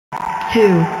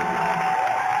2,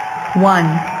 1,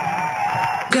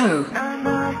 go.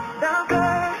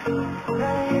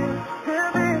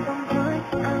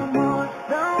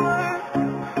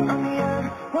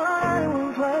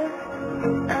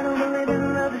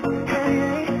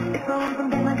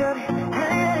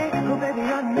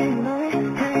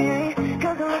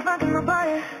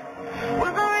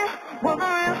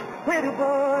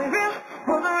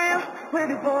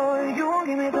 Boy, you won't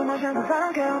give me too much chances. I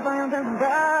don't care if I am dancing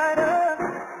brighter.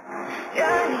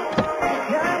 Yeah,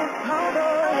 yeah, hold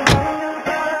on.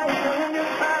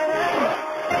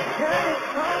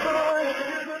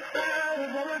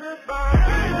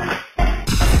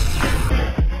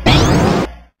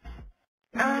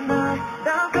 I'm not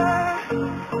that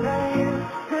girl that used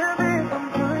to be some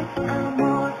point. I'm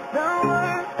more than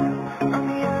worth. I'm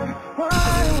the end what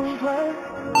I was worth.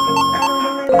 I don't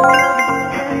believe in love.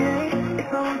 Hey,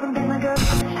 if I want something like us,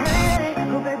 hey,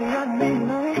 oh baby, I need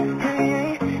me.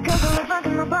 Hey, cause I'm not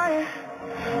in the bias.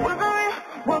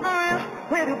 Wasn't real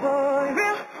with you, boy.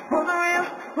 Real, wasn't real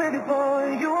with you,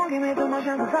 boy. You won't give me too much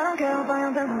chances. I don't care if I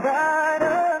am dancing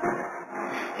brighter.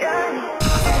 Yeah,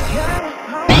 yeah,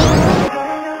 hold on.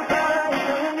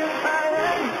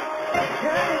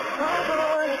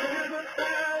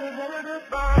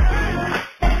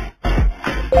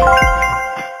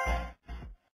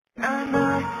 I'm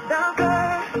not that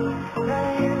girl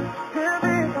that used to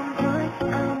be some point.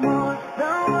 I'm more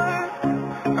than worth.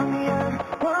 I'm the end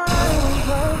what I was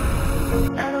worth.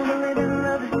 I don't believe in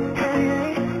love.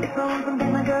 Hey, if I want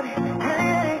something like us,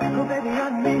 hey, oh baby, I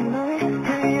need me.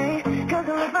 Hey, cause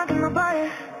I look back in my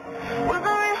bias.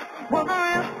 Wasn't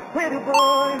real with you,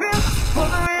 boy. Real,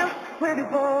 wasn't real with you,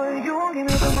 boy. You won't give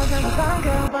me too much chances. I don't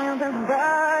care if I am dancing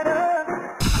brighter.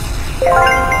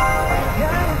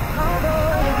 Yeah, hold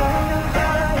on.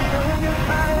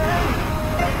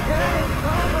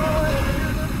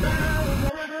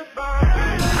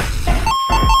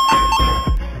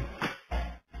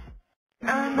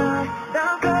 I'm not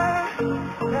that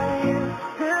girl that used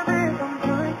to be some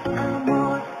point. I'm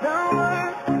more than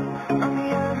worth. I'm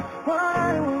the end what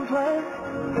I was worth.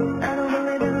 I don't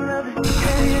believe in love.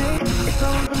 Hey, if I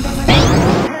want something like that,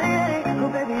 hey, oh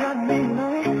baby, I need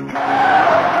me.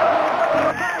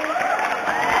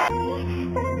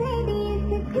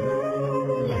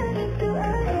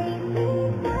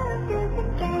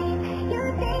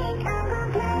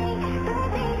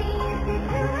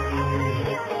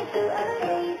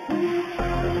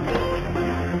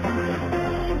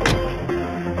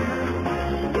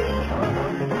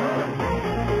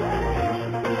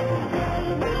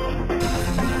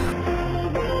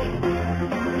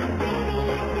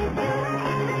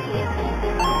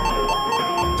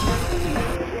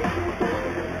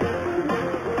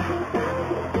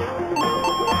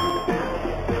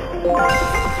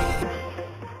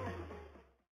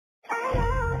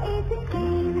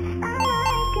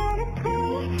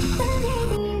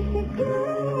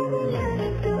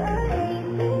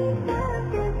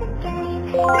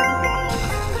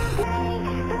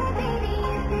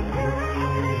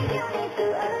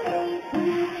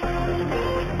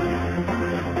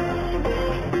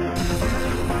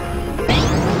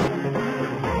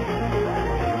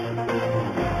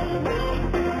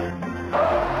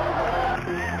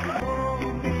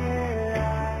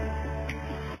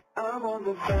 I'm on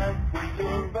the back when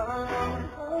you're around.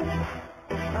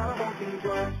 I won't think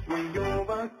twice when you're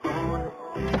gone.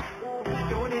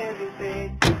 Don't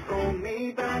hesitate to call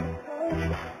me back,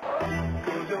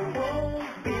 cause I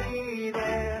won't be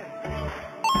there.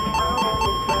 I'm on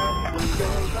the back when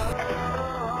you're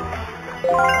around.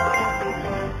 I won't think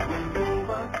twice when you're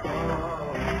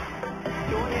gone.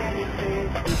 Don't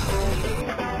hesitate to call me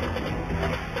back,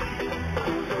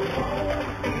 cause I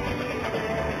won't be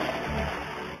there.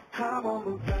 I'm on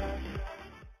the back.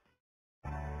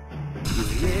 You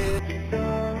hit the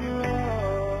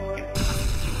road,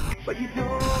 but you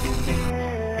don't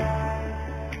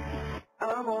realize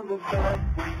I'm on the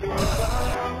back when you're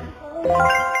around.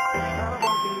 I'm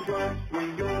walking twice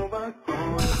when you're gone.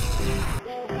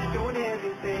 Don't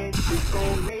hesitate to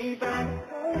call me back,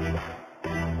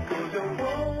 cause I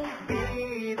won't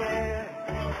be there.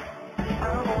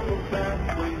 I'm on the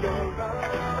back when you're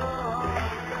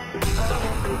around. I'm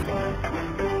walking twice when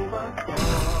you're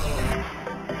gone.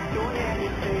 Don't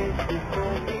hesitate to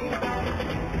call me back,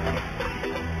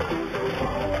 cause I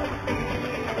won't be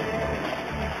there.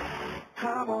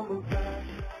 I'm on the back.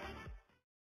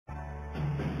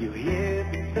 You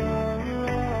hit the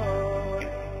road,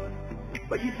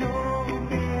 but you don't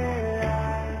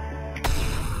realize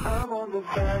I'm on the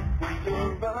back when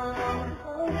you're around.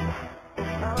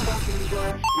 I'm walking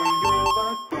twice when you're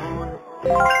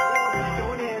gone.